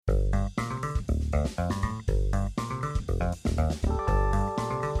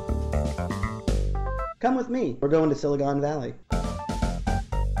Come with me. We're going to Silicon Valley.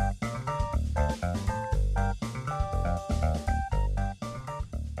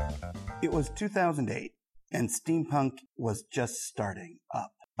 It was 2008, and steampunk was just starting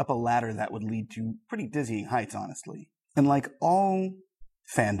up a ladder that would lead to pretty dizzying heights, honestly. And like all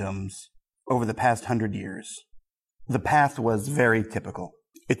fandoms over the past 100 years, the path was very typical.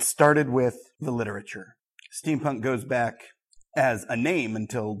 It started with the literature. Steampunk goes back as a name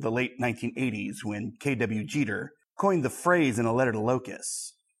until the late 1980s when K.W. Jeter coined the phrase in a letter to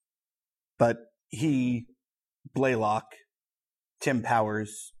Locus. But he, Blaylock, Tim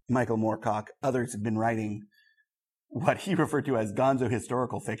Powers, Michael Moorcock, others have been writing what he referred to as gonzo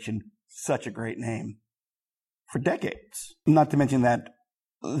historical fiction, such a great name, for decades. Not to mention that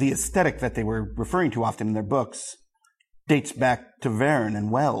the aesthetic that they were referring to often in their books dates back to Verne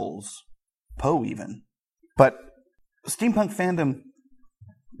and Wells, Poe even. But steampunk fandom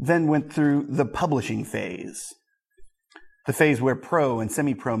then went through the publishing phase, the phase where pro and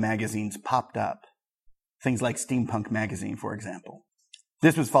semi-pro magazines popped up, things like Steampunk Magazine, for example.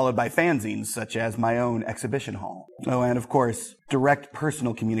 This was followed by fanzines such as my own Exhibition Hall. Oh, and of course, direct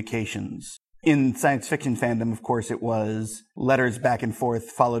personal communications. In science fiction fandom, of course, it was letters back and forth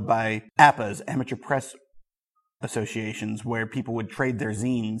followed by APAs, amateur press associations, where people would trade their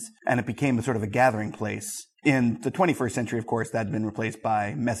zines, and it became a sort of a gathering place. In the 21st century, of course, that had been replaced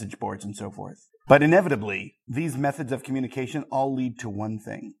by message boards and so forth. But inevitably, these methods of communication all lead to one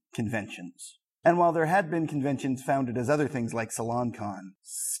thing: conventions. And while there had been conventions founded as other things like SalonCon,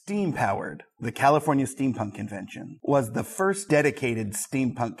 Steam-powered, the California Steampunk Convention, was the first dedicated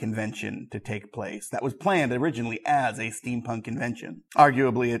steampunk convention to take place that was planned originally as a steampunk convention.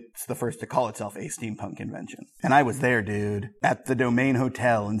 Arguably, it's the first to call itself a steampunk convention. And I was there, dude, at the Domain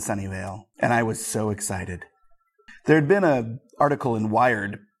Hotel in Sunnyvale, and I was so excited. There had been an article in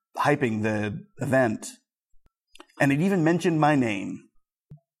Wired hyping the event, and it even mentioned my name.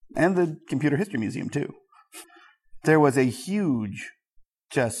 And the Computer History Museum, too. There was a huge,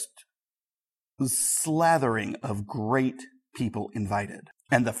 just slathering of great people invited.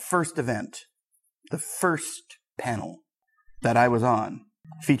 And the first event, the first panel that I was on,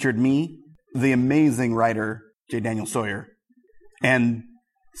 featured me, the amazing writer J. Daniel Sawyer, and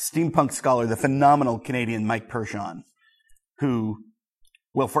steampunk scholar, the phenomenal Canadian Mike Pershon, who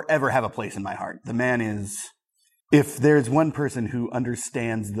will forever have a place in my heart. The man is... If there's one person who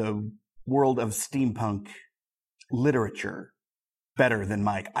understands the world of steampunk literature better than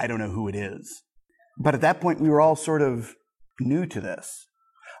Mike, I don't know who it is. But at that point, we were all sort of new to this.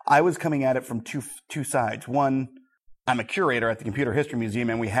 I was coming at it from two sides. One, I'm a curator at the Computer History Museum,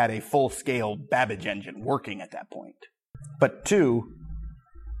 and we had a full-scale Babbage engine working at that point. But two,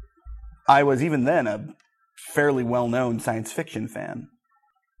 I was even then a fairly well-known science fiction fan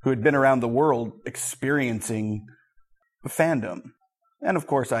who had been around the world experiencing fandom. And of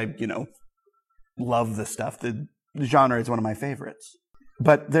course, I, love the stuff. The genre is one of my favorites.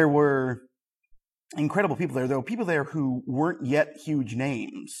 But there were incredible people there. There were people there who weren't yet huge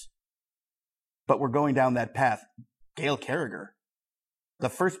names, but were going down that path. Gail Carriger. The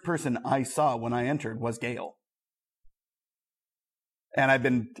first person I saw when I entered was Gail. And I've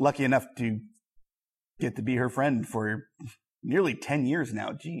been lucky enough to get to be her friend for nearly 10 years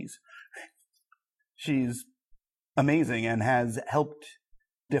now. Geez. She's amazing and has helped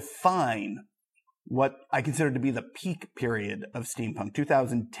define what I consider to be the peak period of steampunk,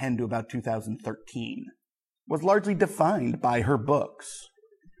 2010 to about 2013, was largely defined by her books.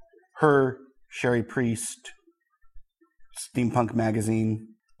 Her Sherry Priest, Steampunk Magazine,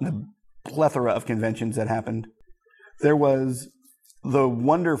 the plethora of conventions that happened. There was the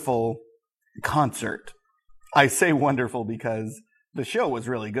wonderful concert. I say wonderful because the show was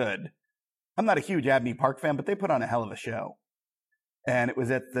really good. I'm not a huge Abney Park fan, but they put on a hell of a show. And it was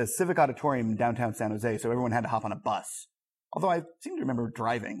at the Civic Auditorium in downtown San Jose, so everyone had to hop on a bus. Although I seem to remember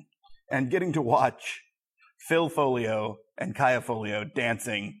driving and getting to watch Phil Folio and Kaya Folio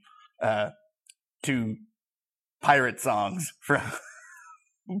dancing to pirate songs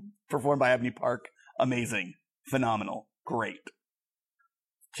performed by Abney Park. Amazing. Phenomenal. Great.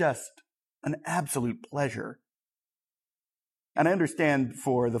 Just an absolute pleasure. And I understand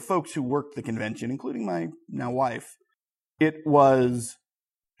for the folks who worked the convention, including my now wife, it was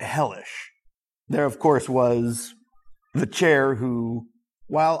hellish. There, of course, was the chair who,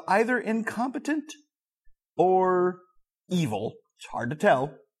 while either incompetent or evil, it's hard to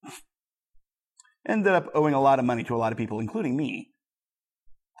tell, ended up owing a lot of money to a lot of people, including me.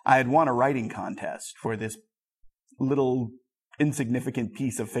 I had won a writing contest for this little insignificant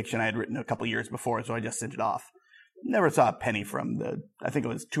piece of fiction I had written a couple years before, so I just sent it off. Never saw a penny from I think it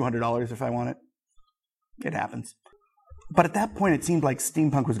was $200 if I won it. It happens. But at that point, it seemed like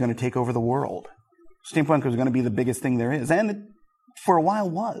steampunk was going to take over the world. Steampunk was going to be the biggest thing there is. And it, for a while,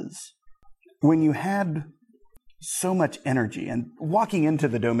 was. When you had so much energy, and walking into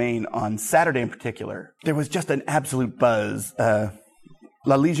the domain on Saturday in particular, there was just an absolute buzz.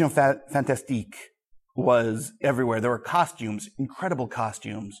 La Légion Fantastique was everywhere. There were costumes, incredible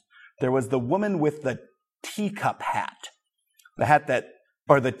costumes. There was the woman with the teacup hat, the hat that,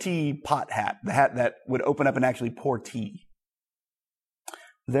 or the teapot hat, the hat that would open up and actually pour tea.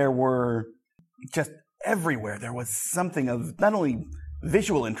 There were just everywhere. There was something of not only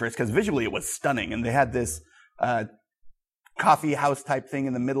visual interest, because visually it was stunning, and they had this coffee house type thing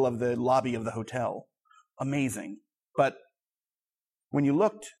in the middle of the lobby of the hotel. Amazing. But when you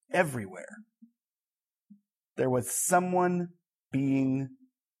looked everywhere, there was someone being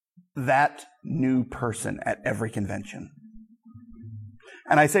that new person at every convention.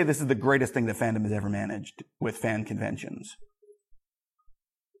 And I say this is the greatest thing that fandom has ever managed with fan conventions.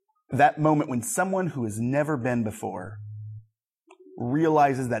 That moment when someone who has never been before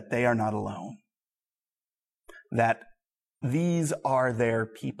realizes that they are not alone. That these are their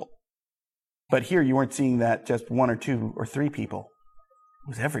people. But here you weren't seeing that just one or two or three people. It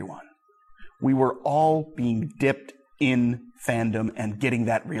was everyone. We were all being dipped in fandom and getting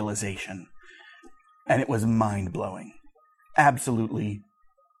that realization. And it was mind-blowing. Absolutely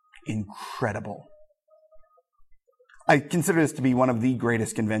incredible. I consider this to be one of the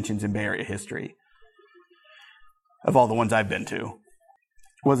greatest conventions in Bay Area history. Of all the ones I've been to.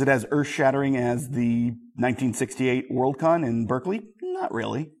 Was it as earth-shattering as the 1968 Worldcon in Berkeley? Not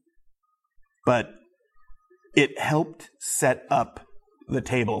really. But it helped set up the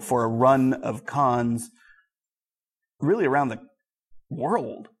table for a run of cons really around the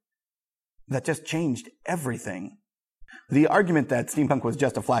world that just changed everything. The argument that steampunk was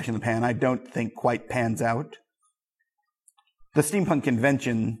just a flash in the pan, I don't think quite pans out. The steampunk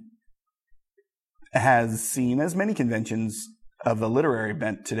convention has seen, as many conventions of the literary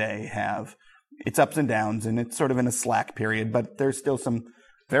bent today have, its ups and downs, and it's sort of in a slack period, but there's still some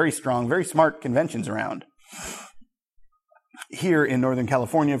very strong, very smart conventions around. Here in Northern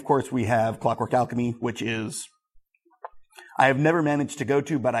California, of course, we have Clockwork Alchemy, which is, I have never managed to go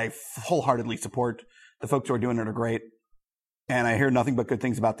to, but I wholeheartedly support. The folks who are doing it are great, and I hear nothing but good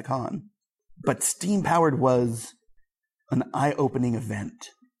things about the con. But Steam Powered was an eye-opening event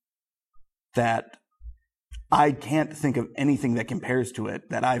that I can't think of anything that compares to it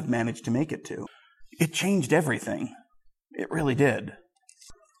that I've managed to make it to. It changed everything. It really did.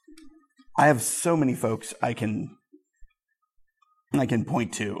 I have so many folks I can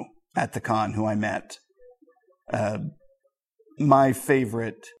point to at the con who I met. My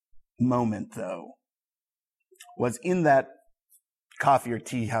favorite moment, though, was in that coffee or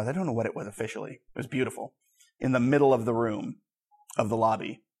tea house. I don't know what it was officially. It was beautiful. In the middle of the room, of the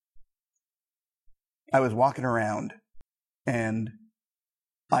lobby. I was walking around, and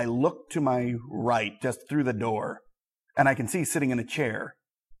I looked to my right, just through the door, and I can see sitting in a chair,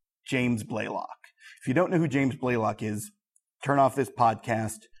 James Blaylock. If you don't know who James Blaylock is, turn off this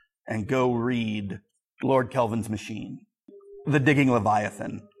podcast and go read Lord Kelvin's Machine, The Digging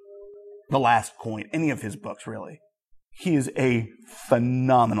Leviathan, The Last Coin, any of his books, really. He is a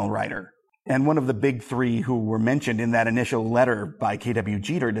phenomenal writer, and one of the big three who were mentioned in that initial letter by K.W.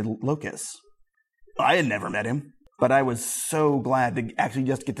 Jeter to Locus. I had never met him, but I was so glad to actually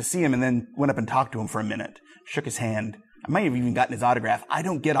just get to see him, and then went up and talked to him for a minute, shook his hand. I might have even gotten his autograph. I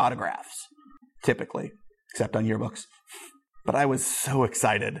don't get autographs, typically, except on yearbooks. But I was so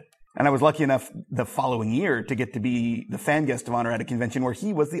excited. And I was lucky enough the following year to get to be the fan guest of honor at a convention where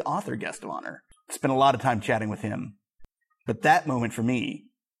he was the author guest of honor. Spent a lot of time chatting with him. But that moment for me,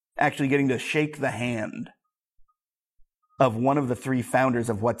 actually getting to shake the hand of one of the three founders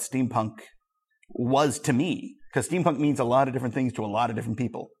of what steampunk was to me, because steampunk means a lot of different things to a lot of different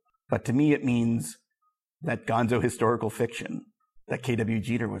people. But to me, it means that gonzo historical fiction that K.W.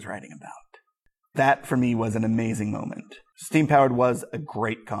 Jeter was writing about. That, for me, was an amazing moment. Steam Powered was a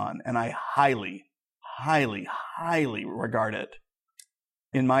great con, and I highly, highly, highly regard it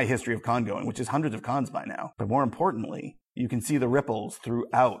in my history of con going, which is hundreds of cons by now. But more importantly, you can see the ripples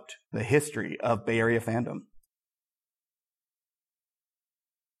throughout the history of Bay Area fandom.